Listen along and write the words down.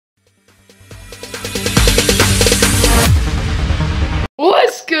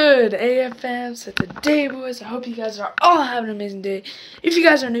What's good, AFM? So today, boys, I hope you guys are all having an amazing day. If you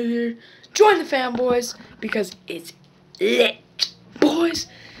guys are new here, join the fam, boys, because it's lit, boys.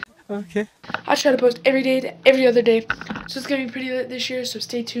 Okay. I try to post every day, every other day, so it's gonna be pretty lit this year. So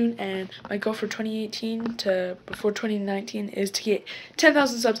stay tuned. And my goal for 2018 to before 2019 is to get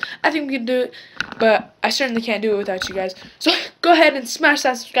 10,000 subs. I think we can do it, but I certainly can't do it without you guys. So go ahead and smash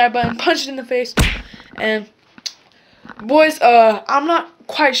that subscribe button, punch it in the face, and boys, I'm not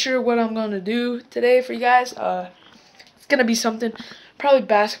quite sure what I'm gonna do today for you guys. It's gonna be something probably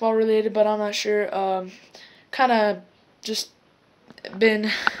basketball related, but I'm not sure. Kind of just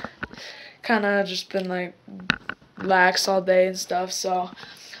been like lax all day and stuff. So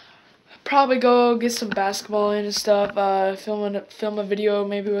probably go get some basketball in and stuff. Film a video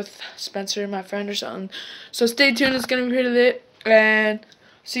maybe with Spencer, my friend, or something. So stay tuned. It's gonna be pretty lit, and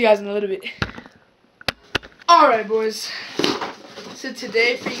see you guys in a little bit. Alright, boys, so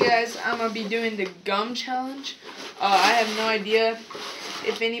today for you guys, I'm going to be doing the gum challenge. I have no idea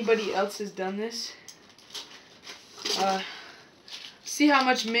if anybody else has done this. See how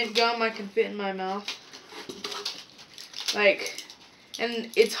much mint gum I can fit in my mouth. Like, and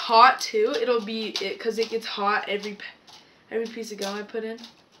it's hot too. It'll be, because it gets hot every piece of gum I put in.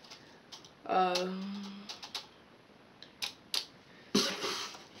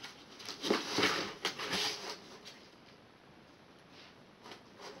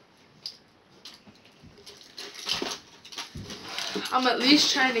 I'm at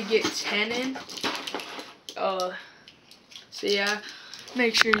least trying to get 10 in. So yeah,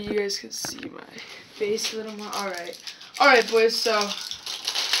 make sure you guys can see my face a little more. Alright, boys, so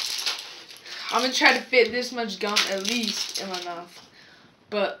I'm gonna try to fit this much gum at least in my mouth.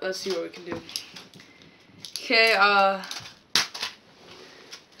 But let's see what we can do. Okay, I'm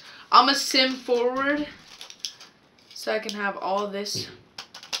gonna sim forward so I can have all this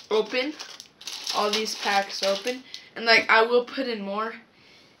open, all these packs open. And, like, I will put in more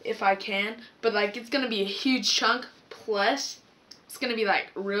if I can. But, like, it's going to be a huge chunk. Plus, it's going to be,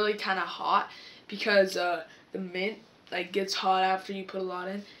 like, really kind of hot. Because the mint, like, gets hot after you put a lot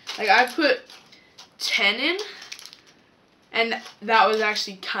in. Like, I put 10 in. And that was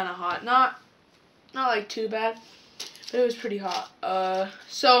actually kind of hot. Not, like, too bad. But it was pretty hot.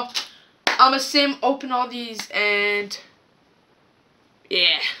 So, I'm going to open all these. And,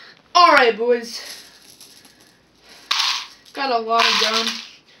 yeah. Alright, boys. Got a lot of gum.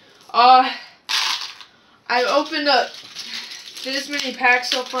 I've opened up this many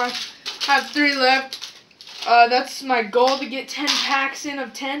packs so far. I have 3 left. That's my goal, to get 10 packs in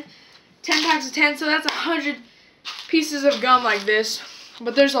of 10. 10 packs of 10, so that's 100 pieces of gum like this.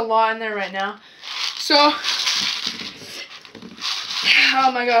 But there's a lot in there right now. So,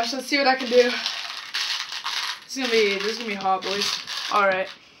 oh my gosh, let's see what I can do. This is gonna be hot, boys. Alright.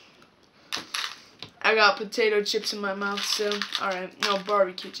 I got potato chips in my mouth still. Alright, no,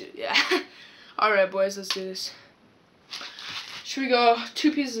 barbecue chips, yeah. Alright, boys, let's do this. Should we go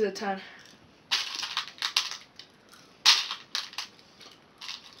 2 pieces at a time?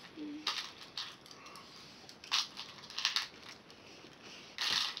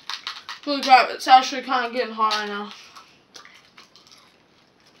 Holy crap, it's actually kind of getting hot right now.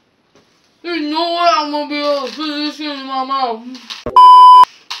 There's no way I'm going to be able to put this in my mouth.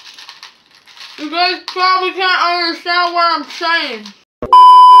 You guys probably can't understand what I'm saying.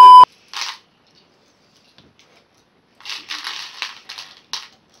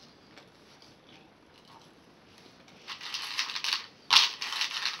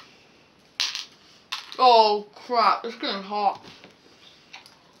 Oh crap, it's getting hot.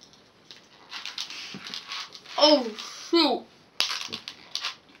 Oh shoot.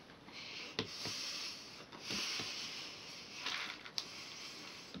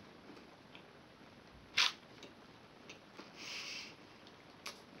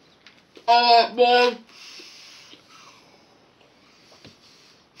 Boy.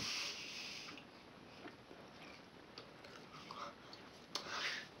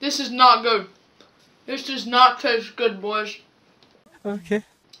 This is not good. This does not taste good, boys. Okay.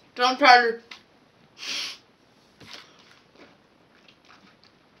 Don't try to...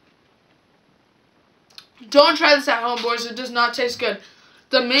 Don't try this at home, boys. It does not taste good.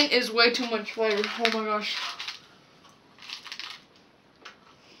 The mint is way too much flavor. Oh my gosh.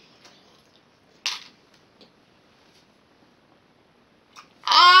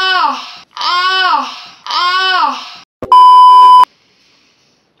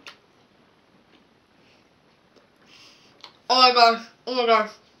 Oh my gosh. Oh my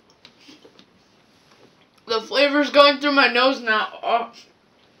gosh. The flavor's going through my nose now. Oh.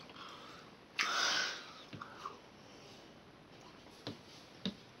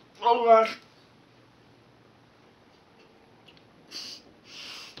 Oh gosh.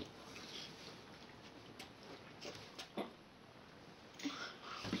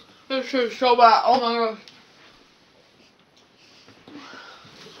 This is so bad. Oh my gosh.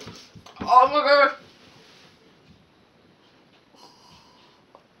 Oh my gosh.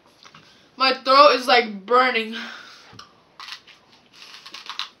 My throat is like burning.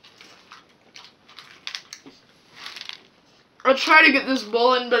 I'll try to get this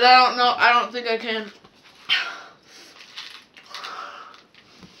bowl in, but I don't know. I don't think I can.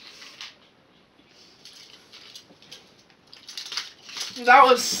 That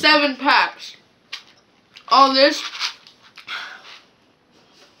was 7 packs. All this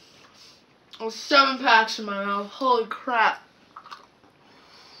was 7 packs in my mouth. Holy crap.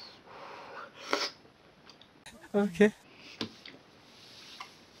 Okay.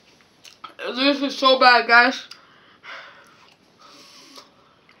 This is so bad, guys.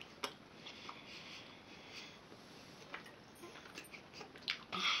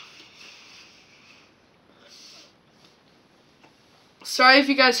 Sorry if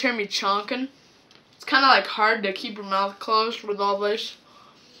you guys hear me chonking. It's kind of like hard to keep your mouth closed with all this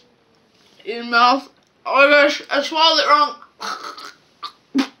in your mouth. Oh my gosh, I swallowed it wrong.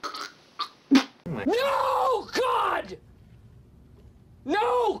 No, God!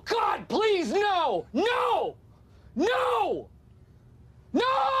 No, God, please, no! No! No! No!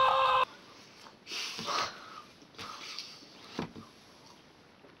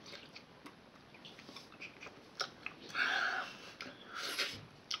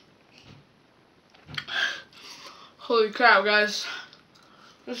 Holy crap, guys.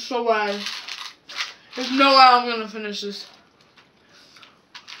 This is so bad. There's no way I'm gonna finish this.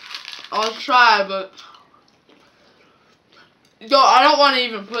 I'll try, but yo, I don't want to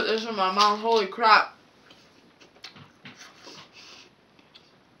even put this in my mouth. Holy crap.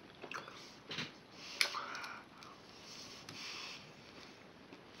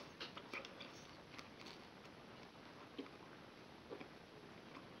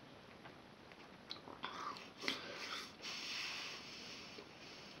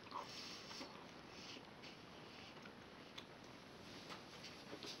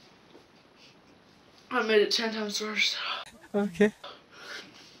 I made it 10 times worse. Okay.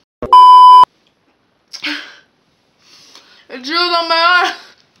 It drilled on my eye.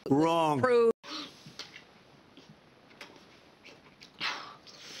 Wrong.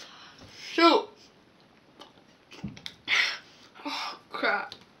 Shoot. Oh,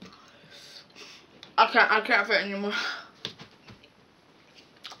 crap. I can't fit anymore.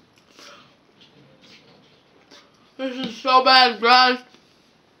 This is so bad, guys.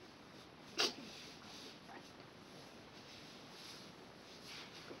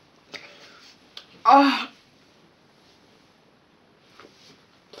 Oh.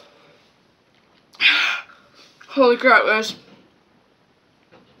 Holy crap, guys.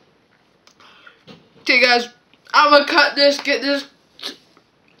 Okay, guys, I'm gonna cut this, get this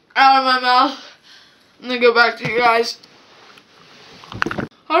out of my mouth, and then go back to you guys.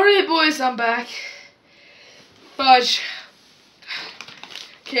 Alright, boys, I'm back. Fudge.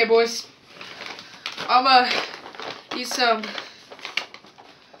 Okay, boys. I'm gonna eat some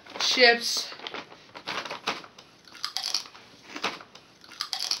chips.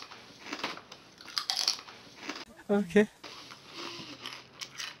 Okay.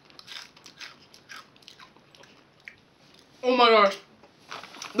 Oh my gosh.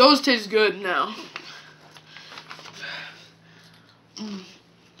 Those taste good now.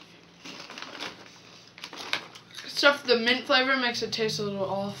 Except for the mint flavor makes it taste a little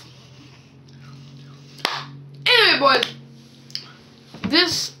off. Anyway, boys.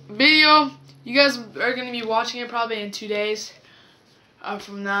 This video, you guys are going to be watching it probably in 2 days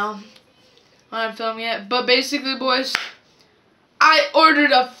from now when I'm filming it. But basically, boys, I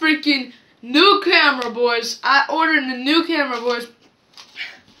ordered a freaking new camera, boys. I ordered a new camera, boys.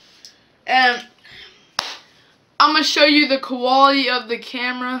 And I'm going to show you the quality of the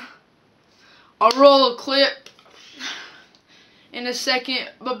camera. I'll roll a clip in a second.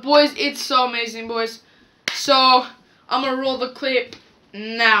 But, boys, it's so amazing, boys. So, I'm going to roll the clip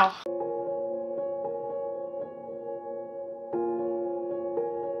now.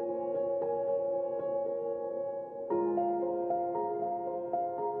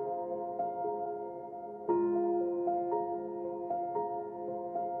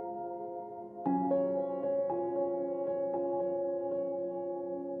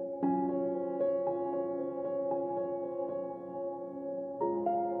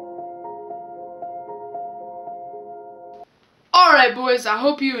 Alright, boys, I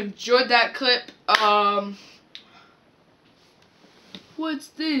hope you enjoyed that clip. what's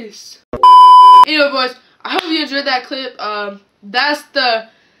this? Anyway, boys, I hope you enjoyed that clip. That's the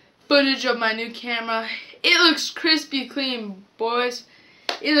footage of my new camera. It looks crispy clean, boys.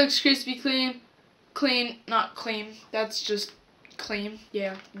 It looks crispy clean. Clean, not clean. That's just clean.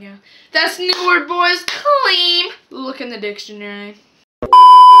 Yeah. That's the new word, boys. Clean. Look in the dictionary.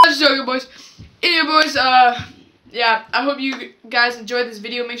 Just joking, boys. Anyway, boys, yeah, I hope you guys enjoyed this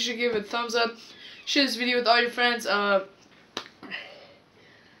video. Make sure to give it a thumbs up. Share this video with all your friends.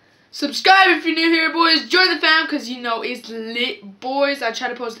 Subscribe if you're new here, boys. Join the fam, because you know it's lit, boys. I try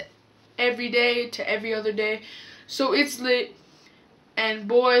to post every day to every other day, so it's lit. And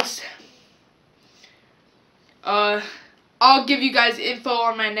boys, I'll give you guys info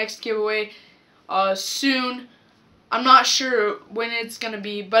on my next giveaway soon. I'm not sure when it's gonna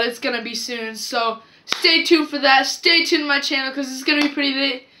be, but it's gonna be soon, so stay tuned for that. Stay tuned to my channel, because it's gonna be pretty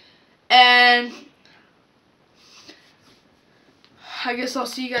lit. And I guess I'll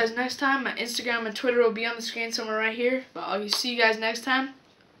see you guys next time. My Instagram and Twitter will be on the screen somewhere right here. But I'll see you guys next time.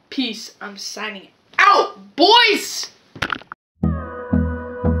 Peace. I'm signing out, boys!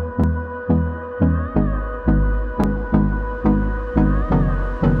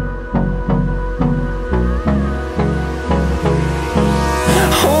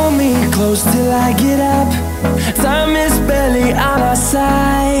 Hold me close till I get up. Time is barely on our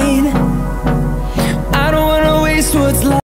side. I don't wanna waste what's left.